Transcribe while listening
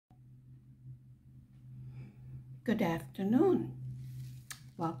Good afternoon.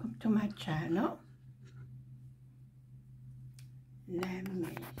 Welcome to my channel. Let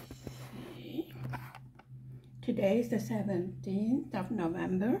me see. Today is the 17th of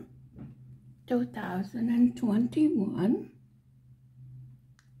November, 2021.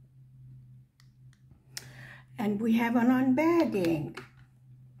 And we have an unbagging.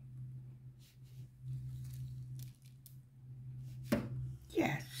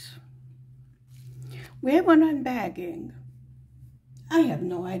 Yes. We have an unbagging. I have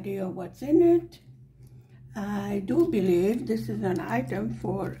no idea what's in it. I do believe this is an item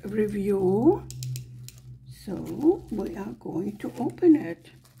for review. So we are going to open it.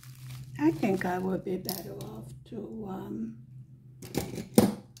 I think I would be better off to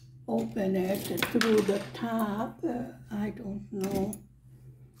open it through the top. I don't know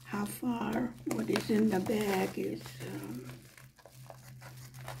how far what is in the bag is.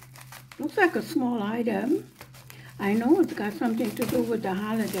 Looks like a small item. I know it's got something to do with the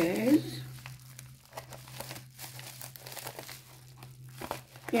holidays.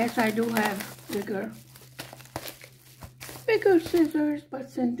 Yes, I do have bigger scissors, but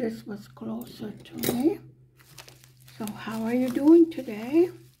since this was closer to me. So how are you doing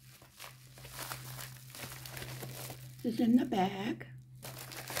today? This is in the bag.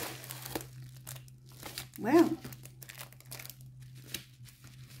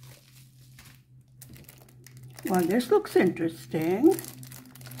 Well, this looks interesting.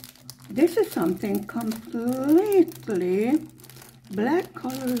 This is something completely black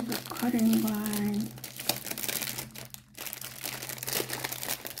color is the cutting line.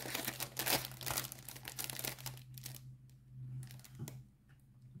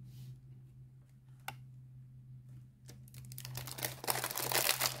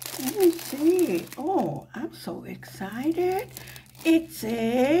 Let me see. Oh, I'm so excited. It's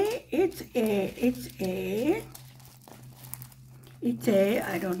a,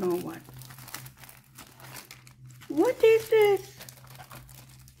 I don't know what. What is this?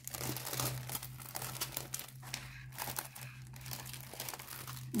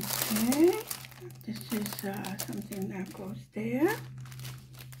 Okay, this is something that goes there.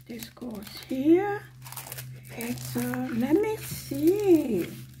 This goes here. It's, let me see.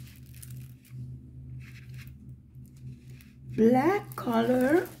 Black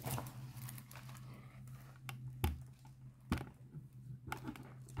color.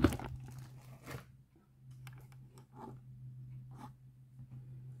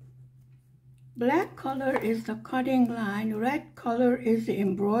 Black color is the cutting line, red color is the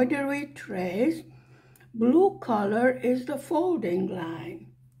embroidery trace, blue color is the folding line.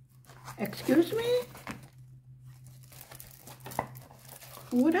 Excuse me?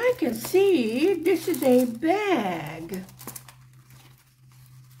 What I can see, this is a bag.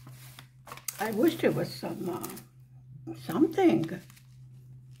 I wish there was some, something,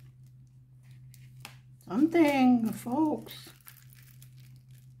 folks.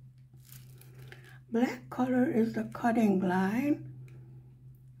 Black color is the cutting line.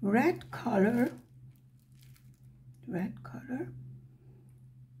 Red color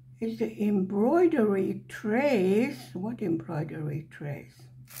is the embroidery trace. What embroidery trace?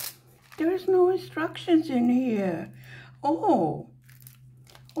 There's no instructions in here. Oh,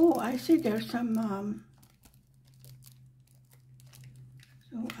 I see there's some,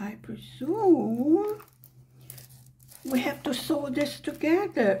 so I presume we have to sew this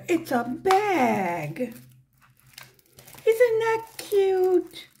together. It's a bag. Isn't that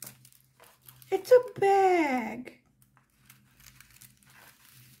cute? It's a bag.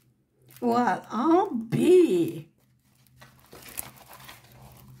 Well, I'll be.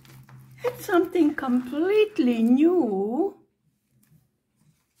 It's something completely new.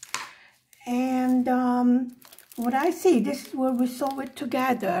 And what I see, this is where we sew it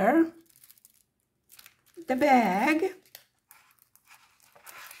together. The bag,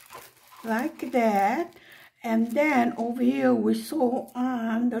 like that, and then over here we sew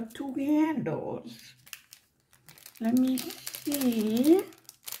on the two handles. Let me see.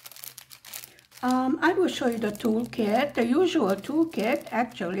 I will show you the toolkit. The usual toolkit,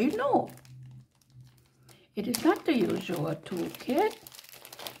 actually, no. It is not the usual toolkit.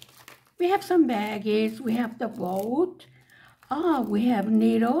 We have some baggies, we have the boat. We have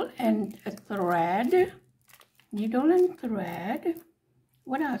needle and a thread. Needle and thread.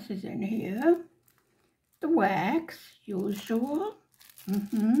 What else is in here? The wax, usual.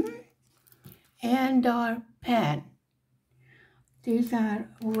 And our pen. These are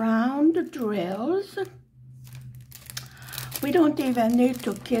round drills. We don't even need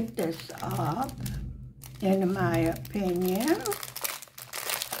to kit this up, in my opinion.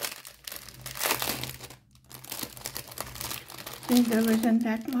 think there isn't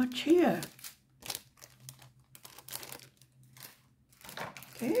that much here.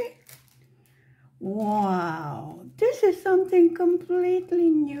 Okay. Wow, this is something completely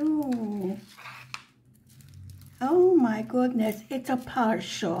new. Oh my goodness, it's a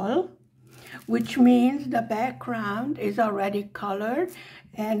partial, which means the background is already colored,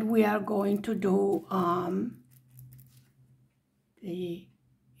 and we are going to do the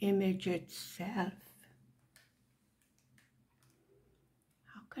image itself.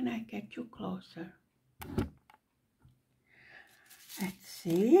 How can I get you closer? Let's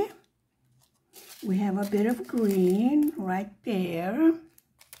see. We have a bit of green right there.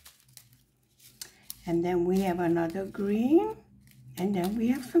 And then we have another green. And then we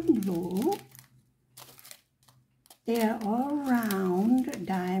have some blue. They are all round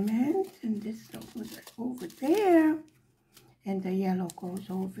diamonds. And this goes over there. And the yellow goes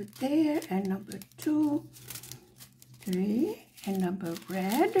over there. And number 2, 3, and number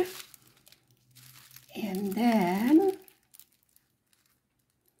red. And then,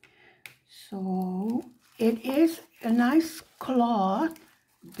 so it is a nice cloth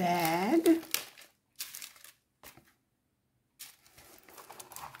bag.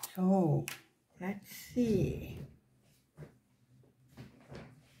 So let's see.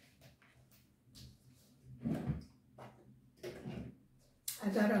 I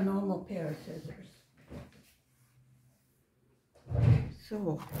got a normal pair of scissors.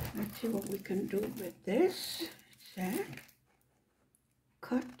 So let's see what we can do with this. Set.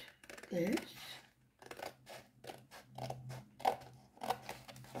 Cut this.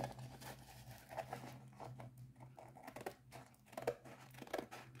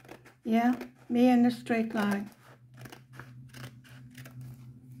 Yeah, me in a straight line.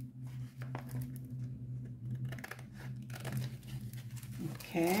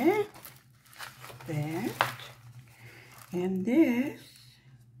 Okay, that, and this.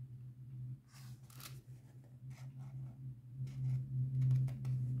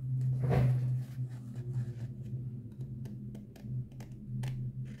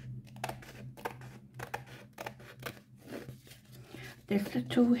 This is a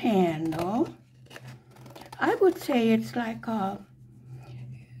 2-handle. I would say it's like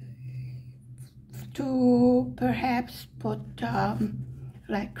to perhaps put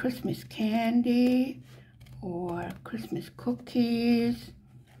like Christmas candy or Christmas cookies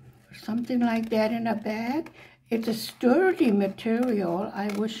or something like that in a bag. It's a sturdy material. I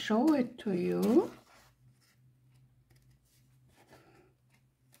will show it to you.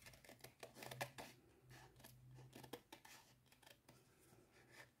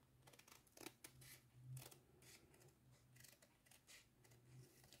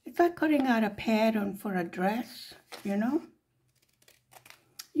 It's like cutting out a pattern for a dress, you know.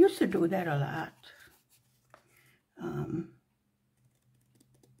 Used to do that a lot.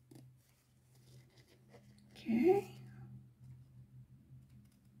 Okay.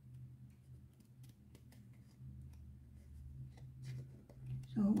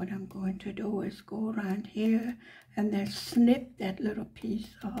 So what I'm going to do is go around here and then snip that little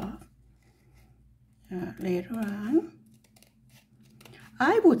piece off later on.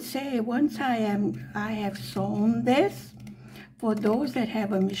 I would say once I have sewn this, for those that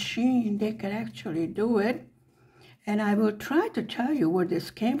have a machine, they could actually do it. And I will try to tell you where this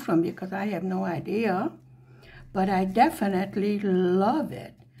came from because I have no idea. But I definitely love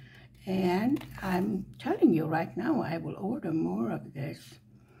it. And I'm telling you right now, I will order more of this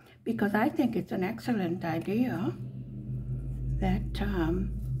because I think it's an excellent idea that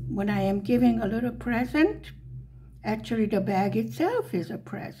when I am giving a little present, actually the bag itself is a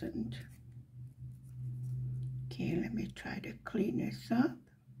present. Okay, let me try to clean this up.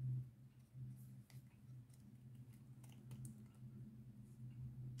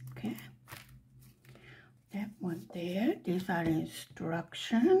 Okay, that one there. These are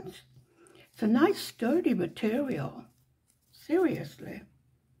instructions. It's a nice sturdy material, seriously.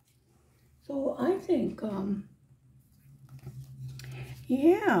 So I think,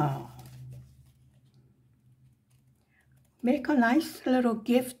 yeah, make a nice little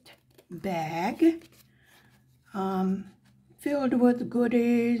gift bag filled with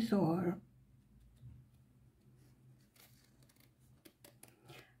goodies, or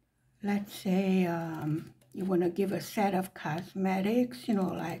let's say you want to give a set of cosmetics, you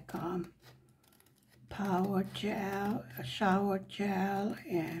know, like power gel, a shower gel,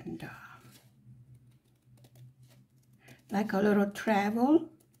 and like a little travel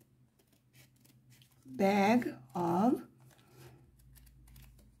bag of,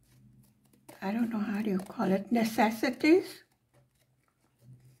 I don't know how do you call it, necessities.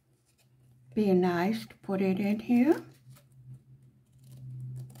 Be nice to put it in here.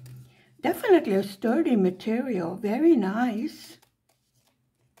 definitely a sturdy material, very nice.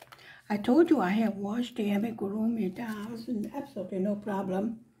 I told you I have washed the amigurumi dolls and absolutely no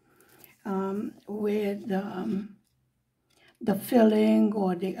problem with the filling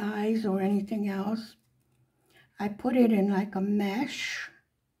or the eyes or anything else. I put it in like a mesh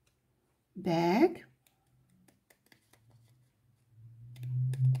bag.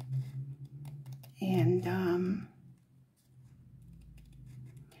 And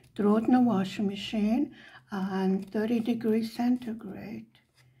throw it in the washing machine on 30 degrees centigrade.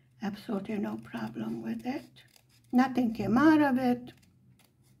 Absolutely no problem with it. Nothing came out of it.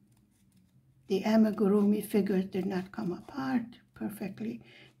 The amigurumi figures did not come apart. Perfectly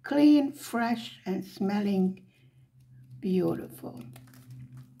clean, fresh, and smelling beautiful.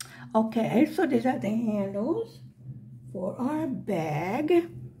 Okay, so these are the handles for our bag.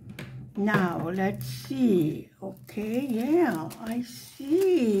 Now, let's see. Okay, yeah, I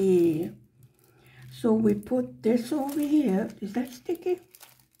see. So we put this over here. Is that sticky?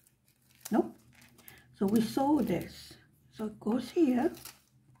 Nope. So we sew this. So it goes here.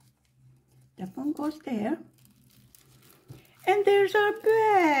 That one goes there. And there's our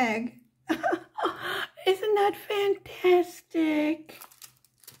bag. Isn't that fantastic?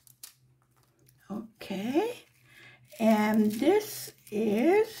 Okay. And this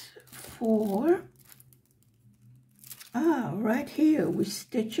is for, right here. We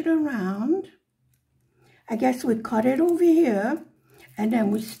stitch it around. I guess we cut it over here. And then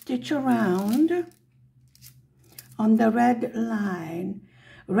we stitch around on the red line.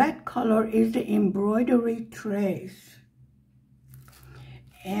 Red color is the embroidery trace.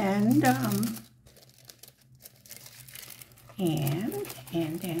 And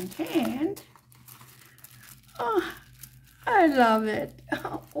oh, I love it.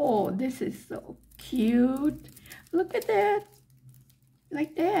 Oh, this is so cute. Look at that.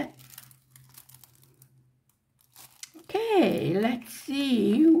 Like that. Okay, let's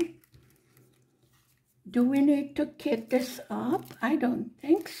see. Do we need to kit this up? I don't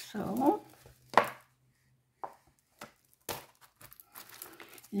think so.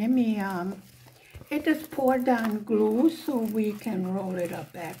 Let me, it is poured down glue so we can roll it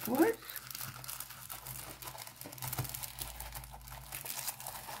up backwards.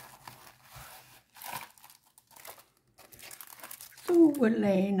 So we'll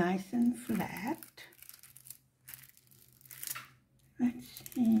lay nice and flat. Let's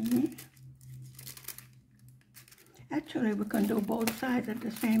see. Actually, we can do both sides at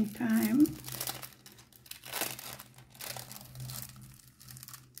the same time.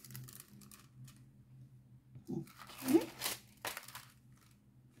 Okay.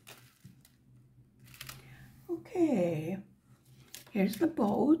 Okay. Here's the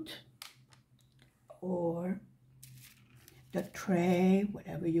boat, or the tray,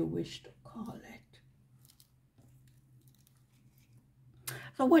 whatever you wish to call it.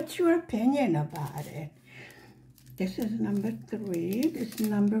 So what's your opinion about it? This is number 3, this is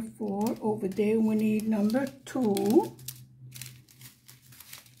number 4. Over there we need number 2.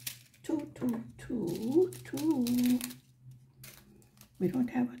 2. We don't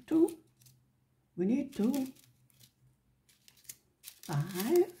have a 2. We need 2. 5.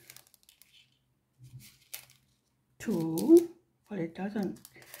 2. Well, it doesn't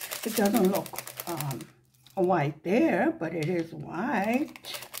look white there, but it is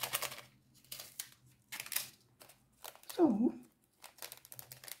white. So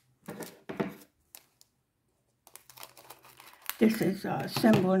this is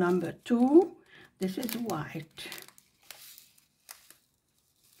symbol number 2. This is white.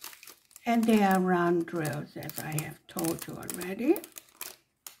 And they are round drills, as I have told you already.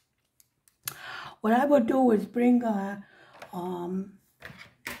 What I will do is bring the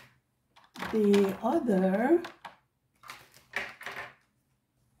other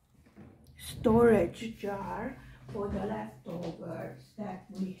storage jar for the leftovers that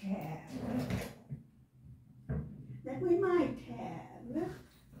we have, that we might have.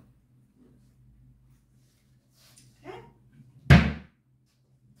 Okay.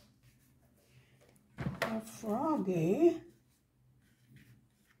 A froggy.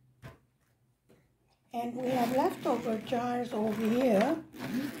 And we have leftover jars over here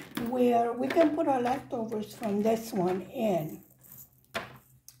where we can put our leftovers from this one in,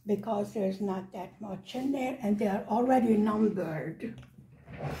 because there's not that much in there and they are already numbered.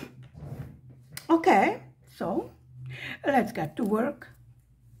 Okay, so let's get to work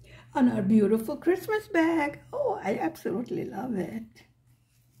on our beautiful Christmas bag. Oh, I absolutely love it.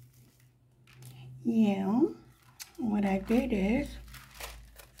 Yeah, what I did is,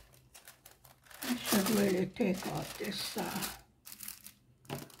 I should really take off this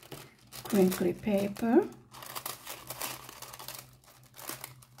crinkly paper.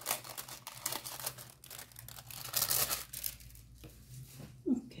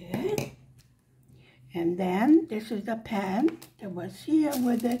 Okay. And then this is the pen that was here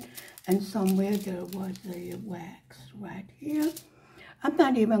with it, and somewhere there was a wax right here. I'm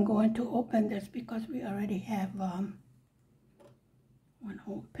not even going to open this because we already have one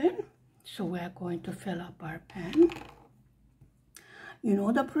open. So we're going to fill up our pen. You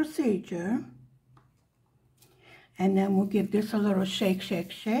know the procedure. And then we'll give this a little shake,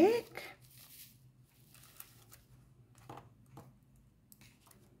 shake, shake.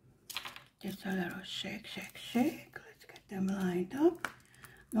 Just a little shake, shake, shake. Let's get them lined up.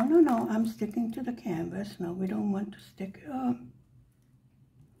 No, no, no, I'm sticking to the canvas. No, we don't want to stick it up.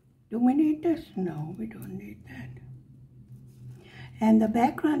 Do we need this? No, we don't need that. And the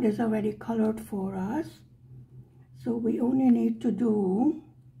background is already colored for us. So we only need to do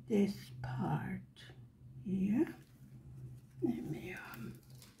this part here. Let me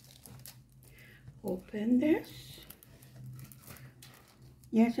open this.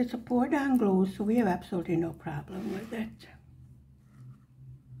 Yes, it's a pour down glue, so we have absolutely no problem with it.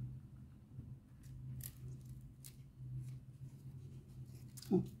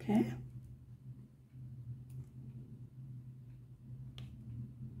 Okay.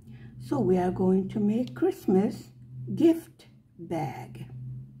 So we are going to make Christmas gift bag.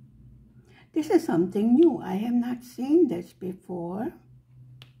 This is something new. I have not seen this before.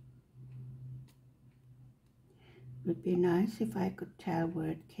 It would be nice if I could tell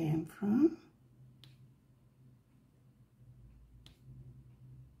where it came from.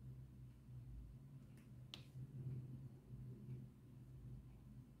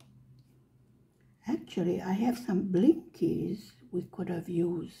 Actually, I have some blinkies we could have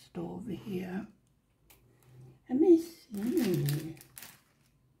used over here. Let me see.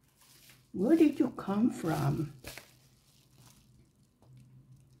 Where did you come from?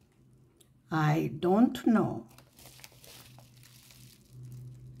 I don't know.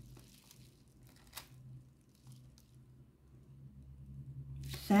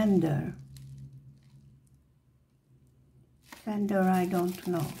 Sender. Sender, I don't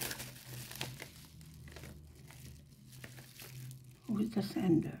know. Who's the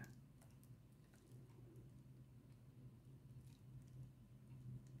sender?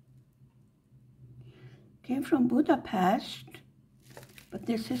 Came from Budapest, but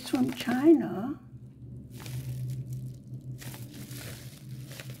this is from China.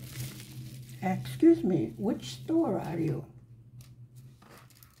 Excuse me, which store are you?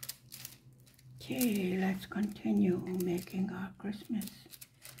 Okay, let's continue making our Christmas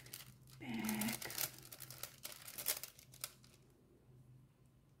bag.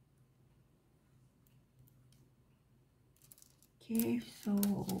 Okay, so.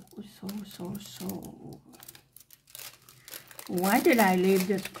 Why did I leave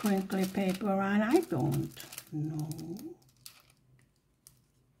this crinkly paper on? I don't know.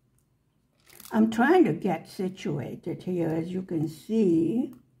 I'm trying to get situated here, as you can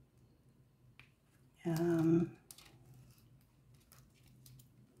see.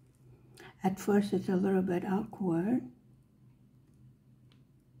 At first it's a little bit awkward.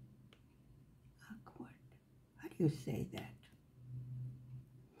 How do you say that?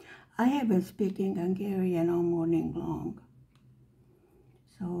 I have been speaking Hungarian all morning long.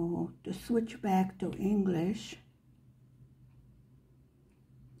 So to switch back to English,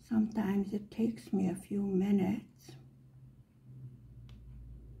 sometimes it takes me a few minutes.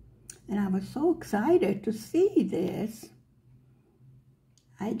 And I was so excited to see this.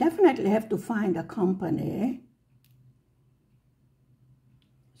 I definitely have to find a company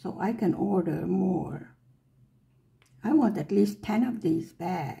so I can order more. I want at least 10 of these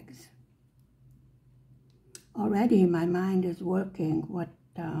bags. Already my mind is working what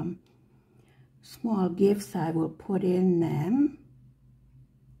small gifts I will put in them.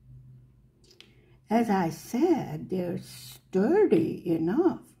 As I said, they're sturdy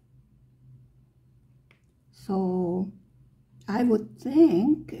enough. So I would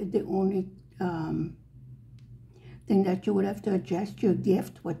think the only thing that you would have to adjust your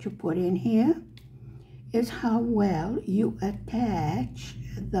gift, what you put in here, is how well you attach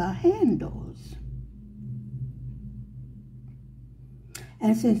the handles.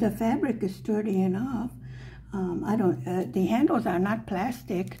 And since the fabric is sturdy enough, the handles are not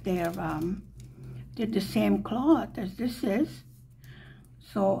plastic. They're the same cloth as this is.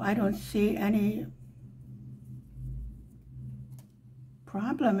 So I don't see any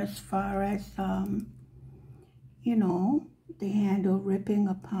problem as far as, you know, the handle ripping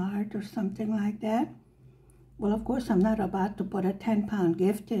apart or something like that. Well, of course, I'm not about to put a 10-pound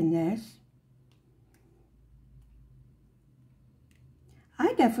gift in this.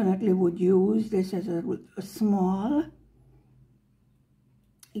 I definitely would use this as a small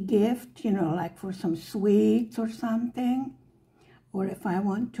gift, you know, like for some sweets or something. Or if I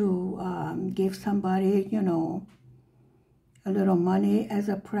want to give somebody, you know, a little money as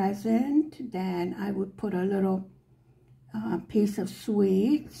a present, then I would put a little piece of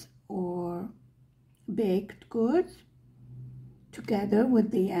sweets or baked goods together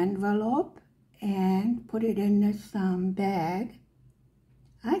with the envelope and put it in this bag.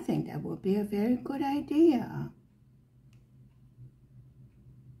 I think that would be a very good idea.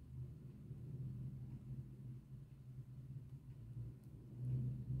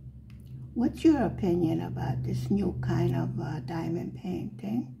 What's your opinion about this new kind of diamond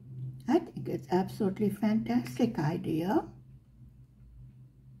painting? I think it's absolutely fantastic idea.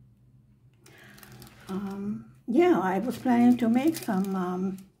 Yeah, I was planning to make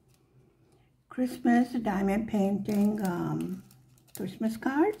some Christmas diamond painting Christmas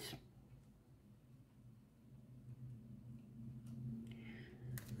cards.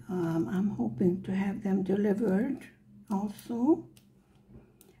 I'm hoping to have them delivered also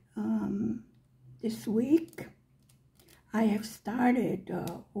this week. I have started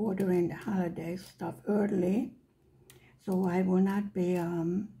ordering the holiday stuff early, so I will not be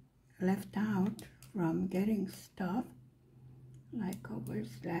left out from getting stuff like I was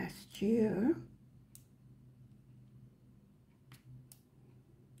last year.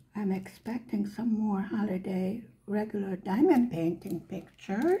 I'm expecting some more holiday regular diamond painting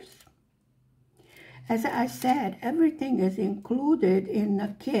pictures. As I said, everything is included in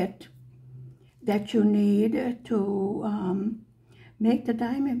the kit that you need to make the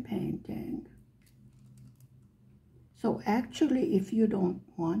diamond painting. So actually, if you don't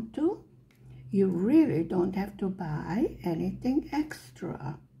want to, you really don't have to buy anything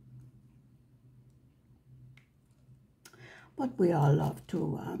extra. But we all love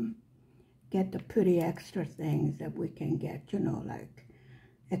to get the pretty extra things that we can get, you know, like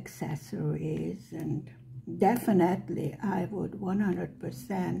accessories. And definitely I would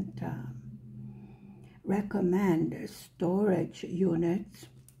 100% recommend storage units.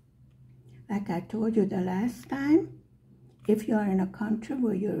 Like I told you the last time, if you are in a country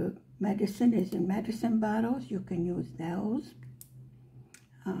where your medicine is in medicine bottles, you can use those.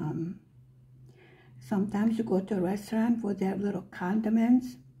 Sometimes you go to a restaurant where they have little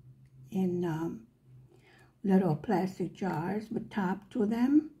condiments in little plastic jars with top to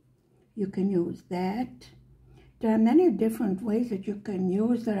them. You can use that. There are many different ways that you can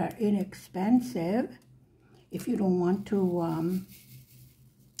use that are inexpensive if you don't want to,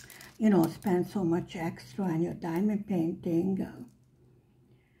 you know, spend so much extra on your diamond painting,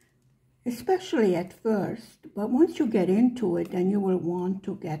 especially at first. But once you get into it, then you will want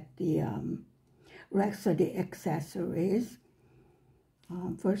to get the rest of the accessories.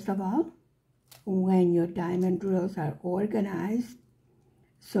 First of all, when your diamond drills are organized,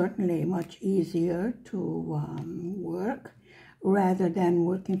 certainly much easier to work rather than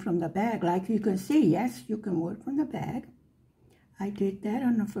working from the bag. Like you can see, yes, you can work from the bag. I did that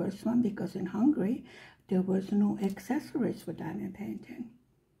on the first one because in Hungary, there was no accessories for diamond painting.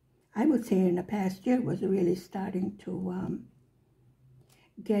 I would say in the past year was really starting to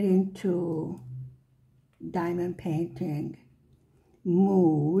get into diamond painting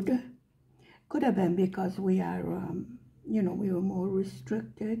mood. Could have been because we are, you know, we were more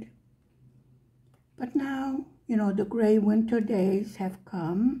restricted. But now, you know, the gray winter days have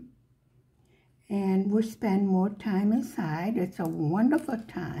come and we spend more time inside. It's a wonderful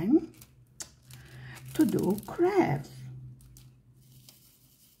time to do crafts.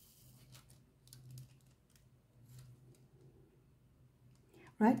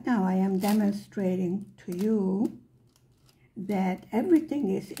 Right now I am demonstrating to you that everything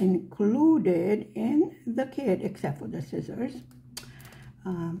is included in the kit except for the scissors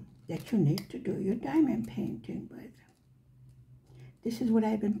that you need to do your diamond painting with. This is what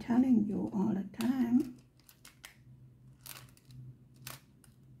I've been telling you all the time.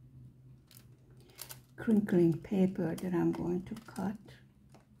 Crinkling paper that I'm going to cut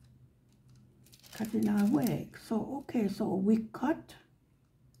in our way. So, okay, so we cut.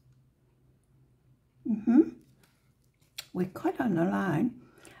 We cut on the line.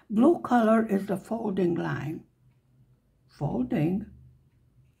 Blue color is the folding line. Folding.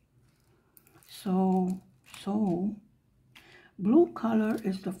 So blue color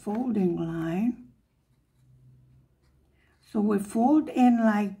is the folding line. So we fold in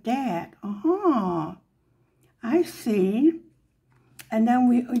like that. I see. And then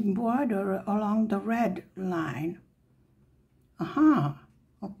we embroider along the red line.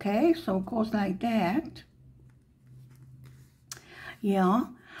 Okay, so it goes like that. Yeah,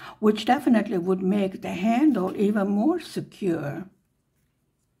 which definitely would make the handle even more secure.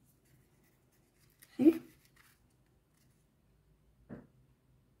 See?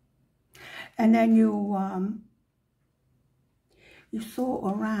 And then you sew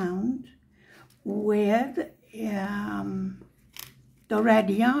around with the red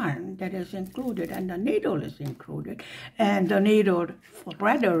yarn that is included, and the needle is included, and the needle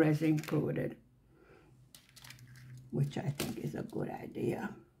threader is included, which I think is a good idea.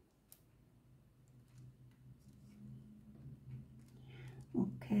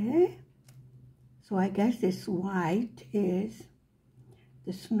 Okay, so I guess this white is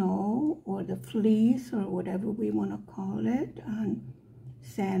the snow or the fleece or whatever we want to call it on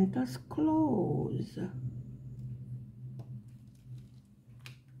Santa's clothes.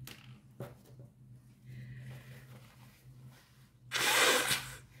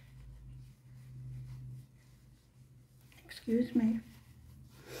 Excuse me.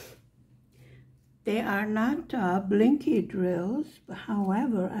 They are not blinky drills, but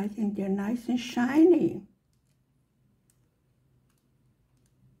however, I think they're nice and shiny.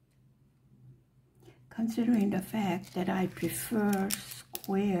 Considering the fact that I prefer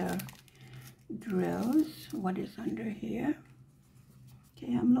square drills. What is under here?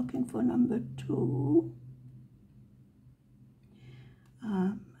 Okay, I'm looking for number 2.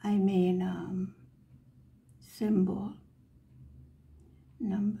 Symbol.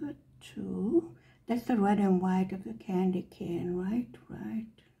 Number 2. That's the red and white of the candy cane, right? Right,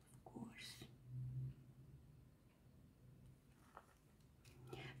 of course.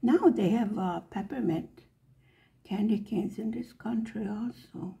 Now they have peppermint candy canes in this country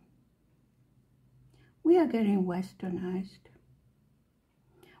also. We are getting westernized.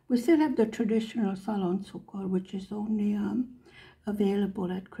 We still have the traditional salon sukar, which is only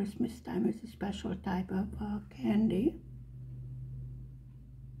available at Christmas time. It's a special type of candy,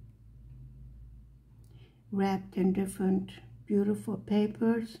 wrapped in different beautiful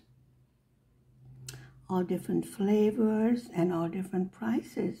papers, all different flavors and all different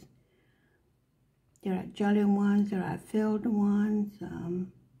prices. There are jelly ones, there are filled ones.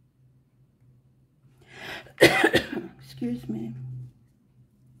 Excuse me.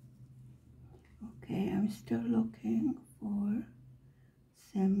 Okay, I'm still looking for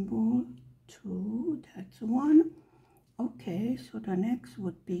symbol 2. That's 1. Okay, so the next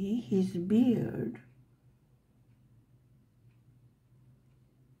would be his beard.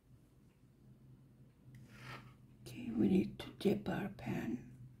 Okay, we need to dip our pen.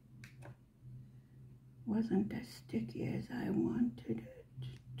 Wasn't as sticky as I wanted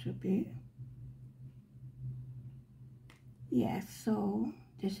it to be. Yes, so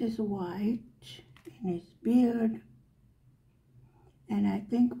this is white in his beard. And I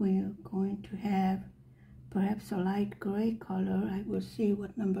think we're going to have perhaps a light gray color. I will see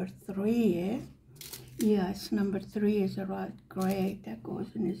what number 3 is. Yes, number 3 is a light gray that goes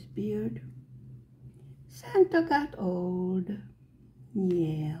in his beard. Santa got old.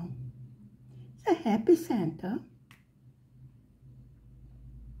 Yeah. It's a happy Santa.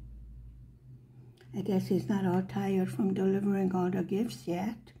 I guess he's not all tired from delivering all the gifts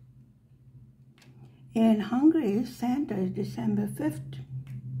yet. In Hungary, Santa is December 5th.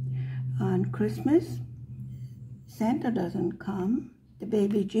 On Christmas, Santa doesn't come. The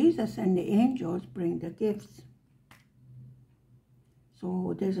baby Jesus and the angels bring the gifts.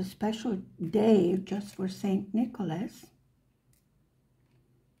 So there's a special day just for Saint Nicholas.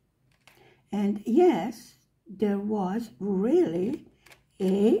 And yes, there was really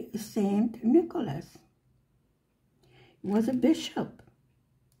a Saint Nicholas. He was a bishop.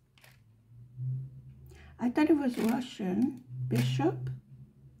 I thought it was Russian bishop,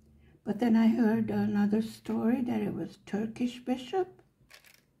 but then I heard another story that it was Turkish bishop.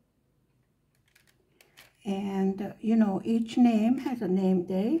 And, you know, each name has a name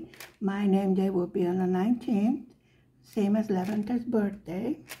day. My name day will be on the 19th, same as Levanter's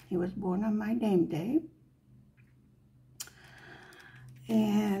birthday. He was born on my name day.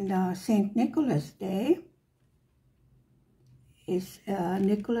 And St. Nicholas Day is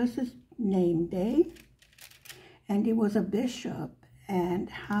Nicholas's name day. And he was a bishop, and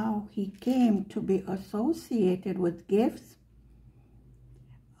how he came to be associated with gifts.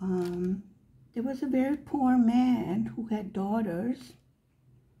 There was a very poor man who had daughters,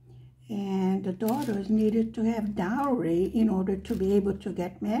 and the daughters needed to have dowry in order to be able to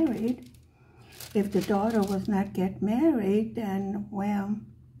get married. If the daughter was not get married, then, well,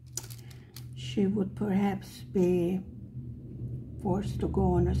 she would perhaps be forced to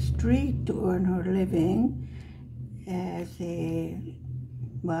go on the street to earn her living as a,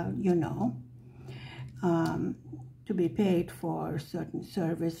 well, you know. to be paid for certain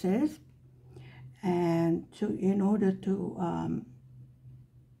services, and in order to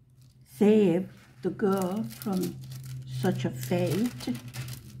save the girl from such a fate,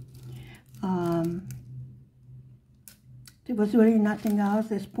 there was really nothing else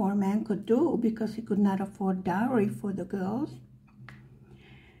this poor man could do because he could not afford dowry for the girls.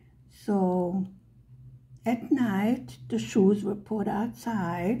 So at night, the shoes were put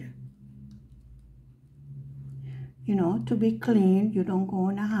outside, you know, to be cleaned. You don't go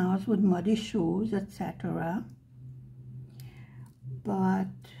in a house with muddy shoes, etc. But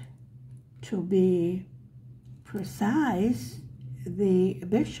to be precise, the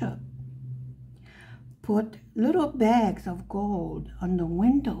bishop put little bags of gold on the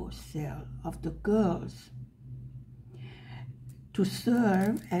windowsill of the girls to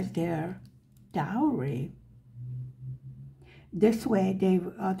serve as their dowry. This way,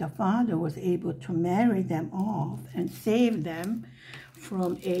 the father was able to marry them off and save them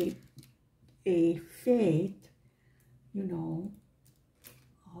from a fate, you know,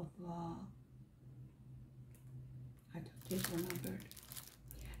 of, I don't take the number,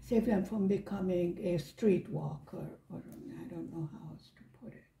 save them from becoming a streetwalker, or I don't know how else to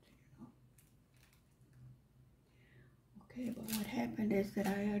put it, you know. Okay, but what happened is that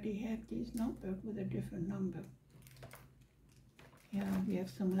I already have these numbers with a different number. Yeah, we have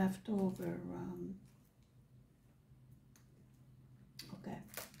some leftover, okay.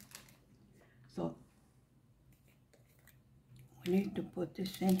 So, we need to put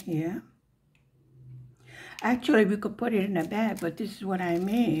this in here. Actually, we could put it in a bag, but this is what I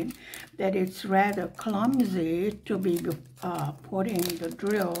mean, that it's rather clumsy to be putting the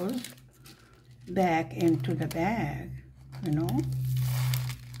drills back into the bag, you know.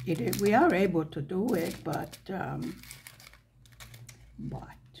 We are able to do it, but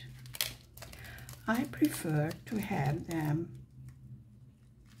I prefer to have them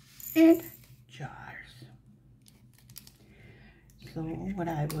in jars. So what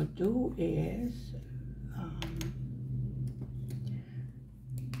I will do is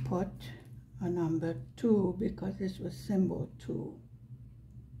put a number 2, because this was symbol 2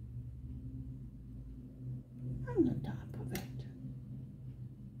 on the top of it.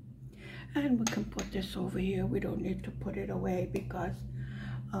 And we can put this over here. We don't need to put it away because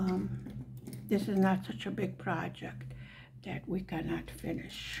this is not such a big project that we cannot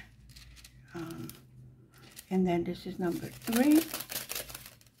finish. And then this is number 3,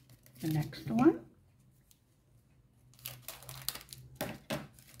 the next one.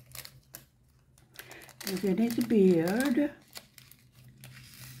 And in his beard,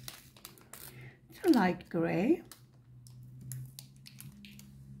 it's a light gray.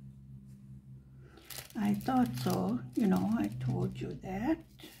 I thought so, you know, I told you that.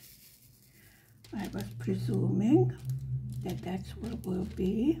 I was presuming that that's what it will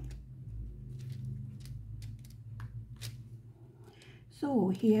be. So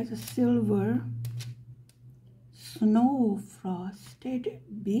he has a silver snow frosted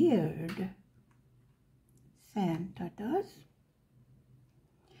beard. Santa does.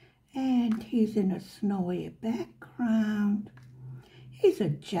 And he's in a snowy background. He's a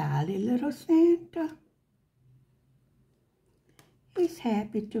jolly little Santa. He's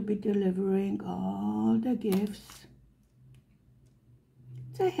happy to be delivering all the gifts.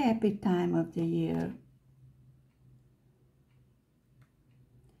 It's a happy time of the year.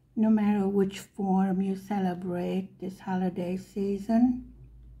 No matter which form you celebrate this holiday season,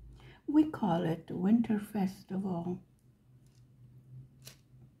 we call it the Winter Festival.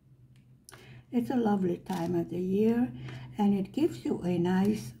 It's a lovely time of the year, and it gives you a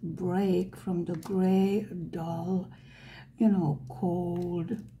nice break from the gray, dull, you know,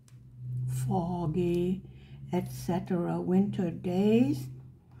 cold, foggy, etc. winter days.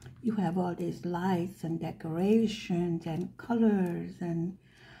 You have all these lights and decorations and colors, and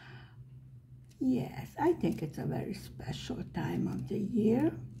yes, I think it's a very special time of the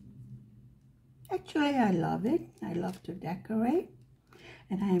year. Actually, I love it. I love to decorate.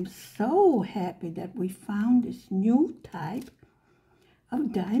 And I am so happy that we found this new type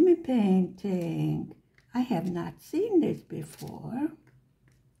of diamond painting. I have not seen this before.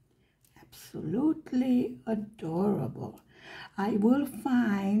 Absolutely adorable. I will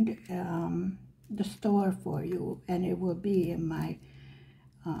find the store for you, and it will be in my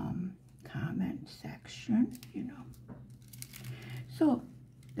comment section, you know. So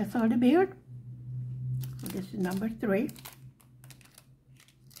that's all the beard. So this is number 3.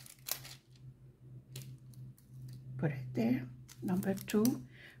 Put it there. Number 2.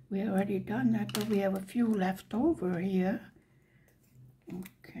 We already done that, but we have a few left over here.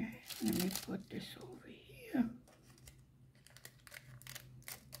 Okay, let me put this over here.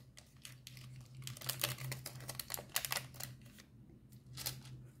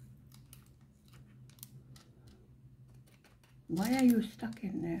 Why are you stuck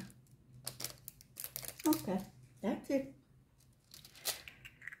in there? Okay, that's it.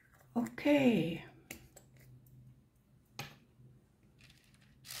 Okay.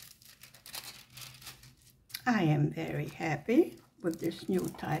 I am very happy with this new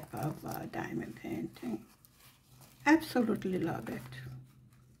type of diamond painting. Absolutely love it.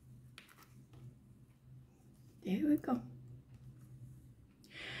 There we go.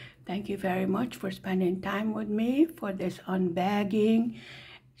 Thank you very much for spending time with me for this unbagging,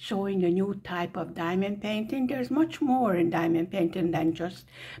 showing the new type of diamond painting. There's much more in diamond painting than just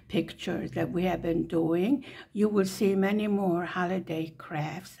pictures that we have been doing. You will see many more holiday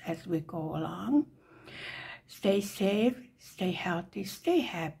crafts as we go along. Stay safe, stay healthy, stay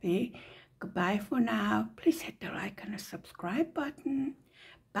happy. Goodbye for now. Please hit the like and the subscribe button.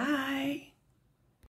 Bye.